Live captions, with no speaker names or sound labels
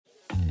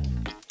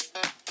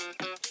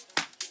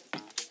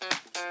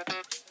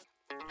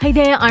Hey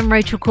there, I'm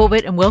Rachel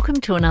Corbett and welcome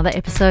to another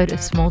episode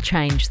of Small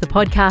Change, the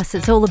podcast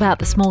that's all about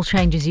the small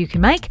changes you can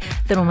make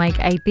that'll make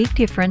a big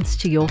difference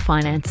to your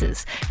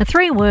finances. Now,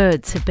 three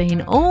words have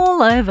been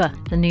all over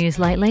the news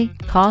lately: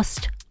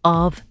 cost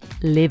of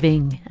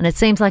living. And it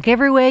seems like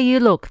everywhere you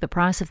look, the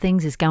price of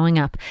things is going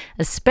up,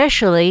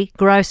 especially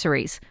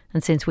groceries.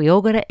 And since we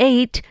all got to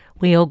eat,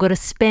 we all got to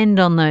spend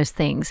on those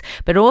things.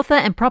 But author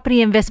and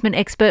property investment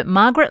expert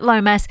Margaret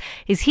Lomas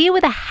is here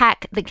with a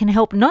hack that can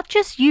help not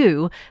just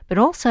you, but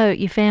also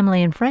your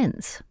family and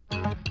friends.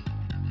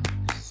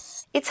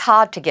 It's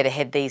hard to get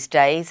ahead these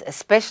days,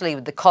 especially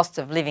with the cost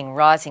of living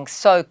rising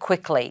so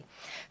quickly.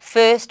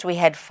 First we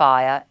had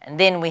fire and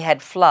then we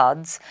had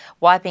floods,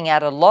 wiping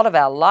out a lot of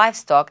our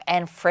livestock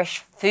and fresh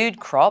food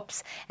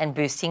crops and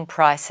boosting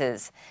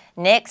prices.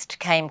 Next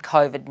came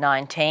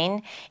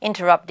COVID-19,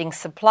 interrupting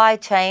supply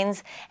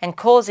chains and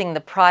causing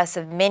the price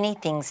of many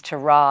things to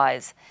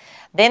rise.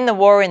 Then the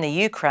war in the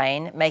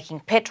Ukraine,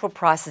 making petrol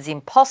prices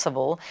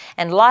impossible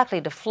and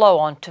likely to flow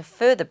on to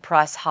further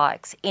price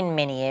hikes in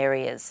many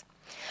areas.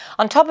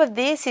 On top of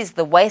this is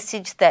the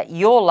wastage that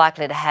you're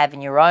likely to have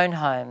in your own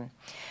home.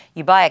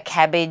 You buy a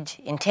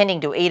cabbage,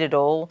 intending to eat it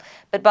all,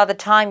 but by the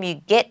time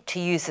you get to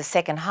use the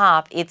second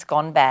half, it's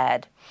gone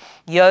bad.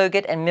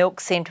 Yogurt and milk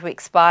seem to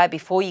expire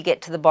before you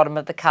get to the bottom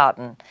of the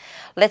carton.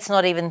 Let's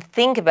not even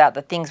think about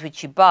the things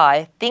which you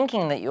buy,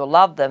 thinking that you'll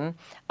love them,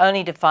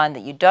 only to find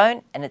that you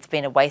don't, and it's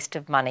been a waste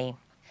of money.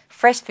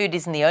 Fresh food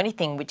isn't the only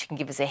thing which can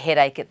give us a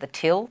headache at the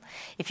till.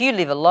 If you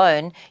live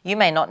alone, you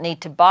may not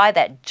need to buy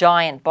that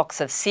giant box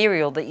of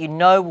cereal that you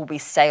know will be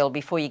stale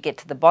before you get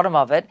to the bottom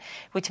of it,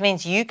 which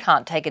means you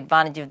can't take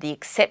advantage of the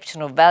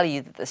exceptional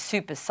value that the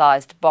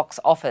super-sized box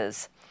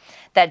offers.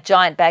 That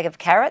giant bag of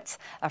carrots,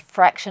 a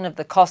fraction of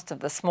the cost of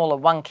the smaller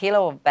 1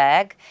 kilo of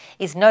bag,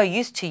 is no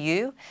use to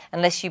you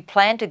unless you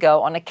plan to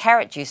go on a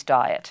carrot juice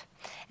diet.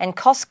 And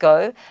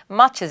Costco,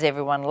 much as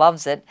everyone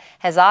loves it,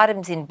 has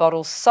items in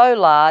bottles so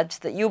large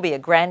that you'll be a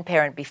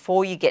grandparent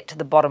before you get to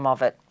the bottom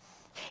of it.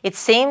 It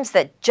seems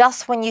that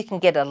just when you can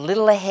get a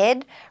little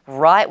ahead,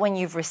 right when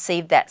you've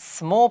received that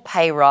small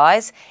pay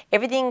rise,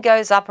 everything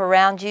goes up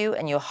around you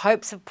and your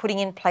hopes of putting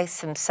in place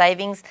some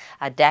savings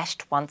are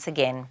dashed once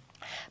again.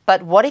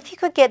 But what if you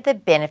could get the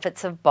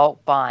benefits of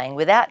bulk buying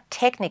without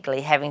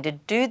technically having to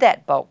do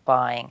that bulk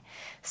buying?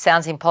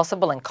 Sounds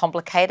impossible and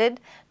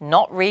complicated?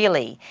 Not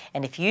really.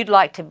 And if you'd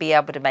like to be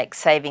able to make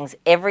savings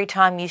every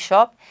time you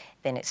shop,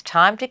 then it's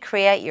time to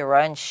create your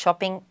own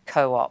shopping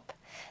co-op.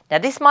 Now,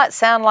 this might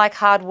sound like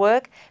hard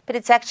work, but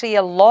it's actually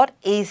a lot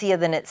easier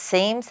than it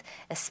seems,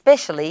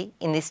 especially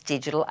in this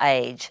digital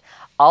age.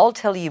 I'll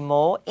tell you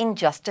more in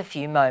just a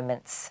few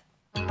moments.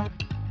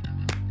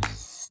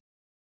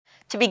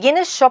 To begin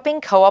a shopping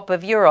co-op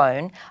of your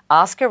own,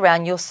 ask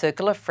around your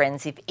circle of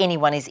friends if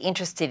anyone is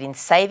interested in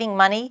saving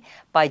money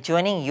by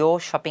joining your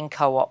shopping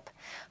co-op.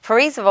 For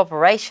ease of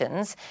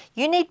operations,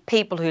 you need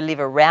people who live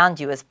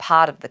around you as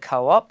part of the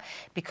co-op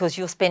because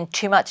you'll spend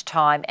too much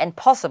time and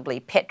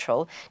possibly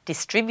petrol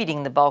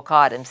distributing the bulk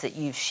items that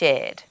you've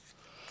shared.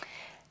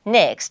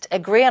 Next,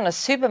 agree on a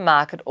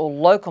supermarket or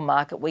local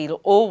market where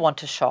you'll all want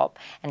to shop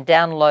and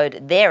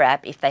download their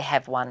app if they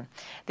have one.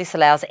 This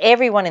allows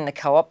everyone in the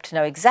co-op to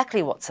know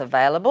exactly what's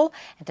available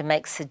and to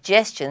make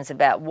suggestions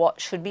about what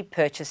should be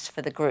purchased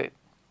for the group.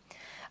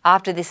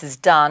 After this is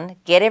done,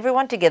 get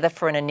everyone together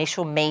for an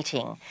initial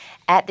meeting.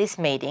 At this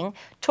meeting,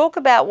 talk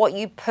about what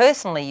you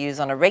personally use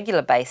on a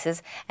regular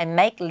basis and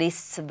make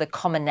lists of the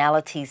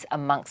commonalities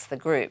amongst the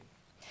group.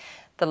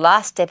 The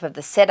last step of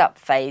the setup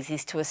phase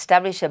is to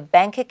establish a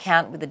bank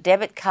account with a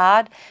debit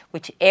card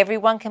which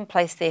everyone can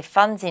place their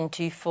funds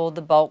into for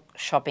the bulk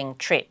shopping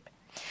trip.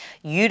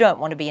 You don't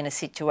want to be in a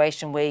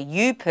situation where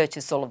you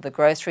purchase all of the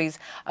groceries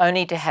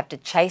only to have to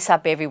chase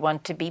up everyone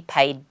to be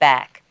paid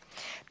back.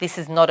 This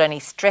is not only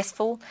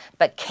stressful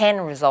but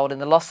can result in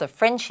the loss of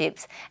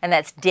friendships, and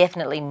that's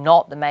definitely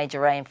not the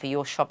major aim for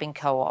your shopping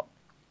co-op.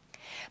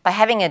 By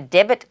having a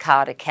debit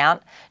card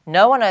account,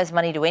 no one owes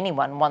money to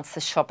anyone once the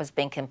shop has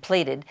been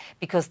completed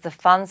because the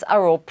funds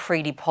are all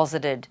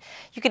pre-deposited.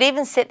 You could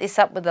even set this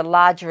up with a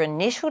larger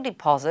initial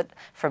deposit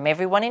from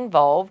everyone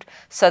involved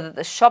so that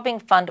the shopping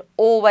fund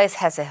always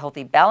has a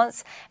healthy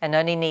balance and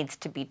only needs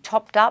to be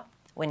topped up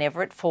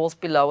whenever it falls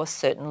below a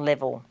certain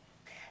level.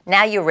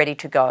 Now you're ready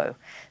to go.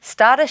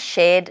 Start a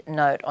shared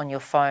note on your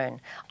phone.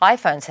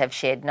 iPhones have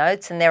shared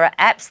notes and there are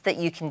apps that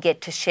you can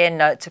get to share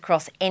notes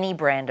across any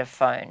brand of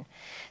phone.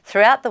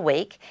 Throughout the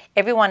week,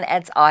 everyone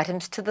adds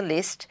items to the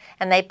list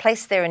and they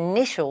place their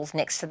initials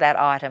next to that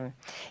item.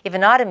 If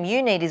an item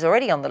you need is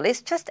already on the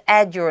list, just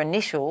add your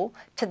initial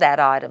to that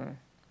item.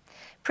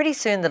 Pretty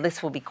soon the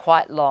list will be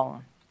quite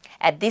long.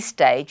 At this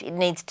stage, it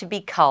needs to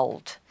be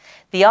culled.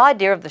 The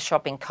idea of the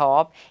shopping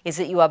co-op is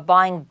that you are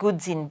buying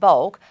goods in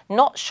bulk,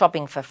 not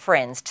shopping for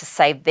friends to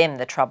save them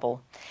the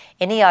trouble.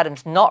 Any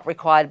items not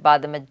required by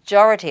the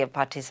majority of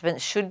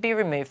participants should be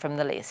removed from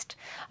the list.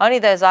 Only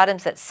those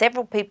items that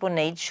several people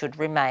need should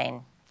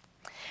remain.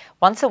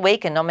 Once a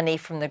week, a nominee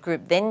from the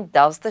group then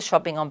does the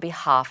shopping on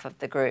behalf of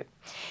the group.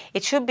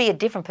 It should be a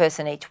different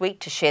person each week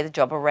to share the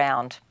job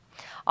around.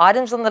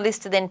 Items on the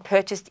list are then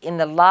purchased in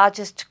the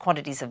largest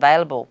quantities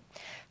available.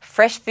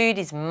 Fresh food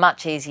is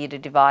much easier to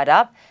divide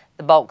up.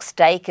 The bulk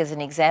steak, as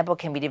an example,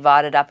 can be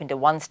divided up into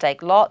 1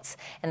 steak lots,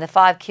 and the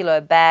 5 kilo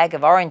bag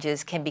of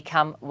oranges can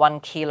become 1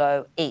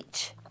 kilo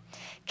each.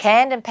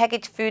 Canned and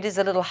packaged food is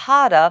a little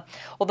harder,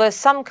 although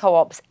some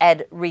co-ops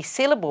add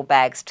resealable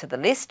bags to the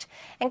list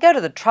and go to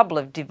the trouble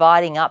of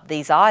dividing up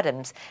these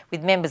items,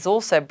 with members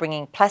also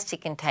bringing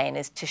plastic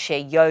containers to share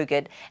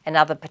yogurt and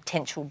other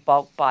potential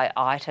bulk buy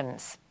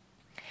items.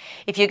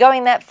 If you're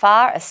going that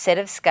far, a set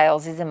of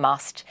scales is a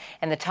must,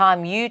 and the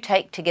time you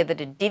take together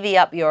to divvy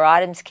up your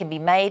items can be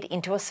made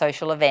into a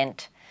social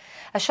event.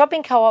 A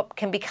shopping co-op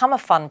can become a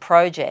fun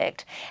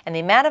project, and the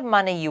amount of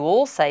money you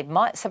all save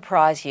might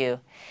surprise you.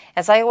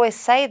 As I always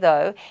say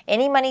though,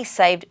 any money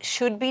saved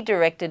should be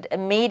directed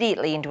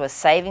immediately into a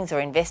savings or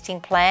investing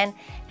plan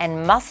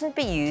and mustn't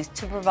be used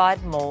to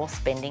provide more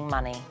spending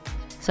money.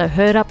 So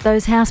herd up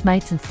those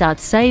housemates and start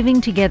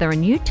saving together,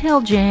 and you tell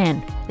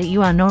Jan that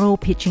you are not all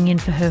pitching in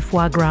for her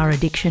foie gras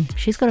addiction.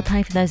 She's got to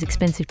pay for those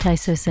expensive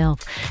tastes herself.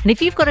 And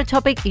if you've got a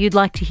topic you'd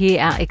like to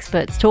hear our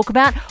experts talk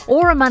about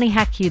or a money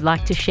hack you'd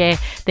like to share,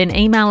 then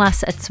email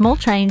us at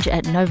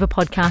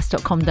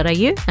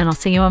smallchange@novapodcast.com.au, and I'll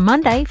see you on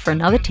Monday for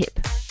another tip.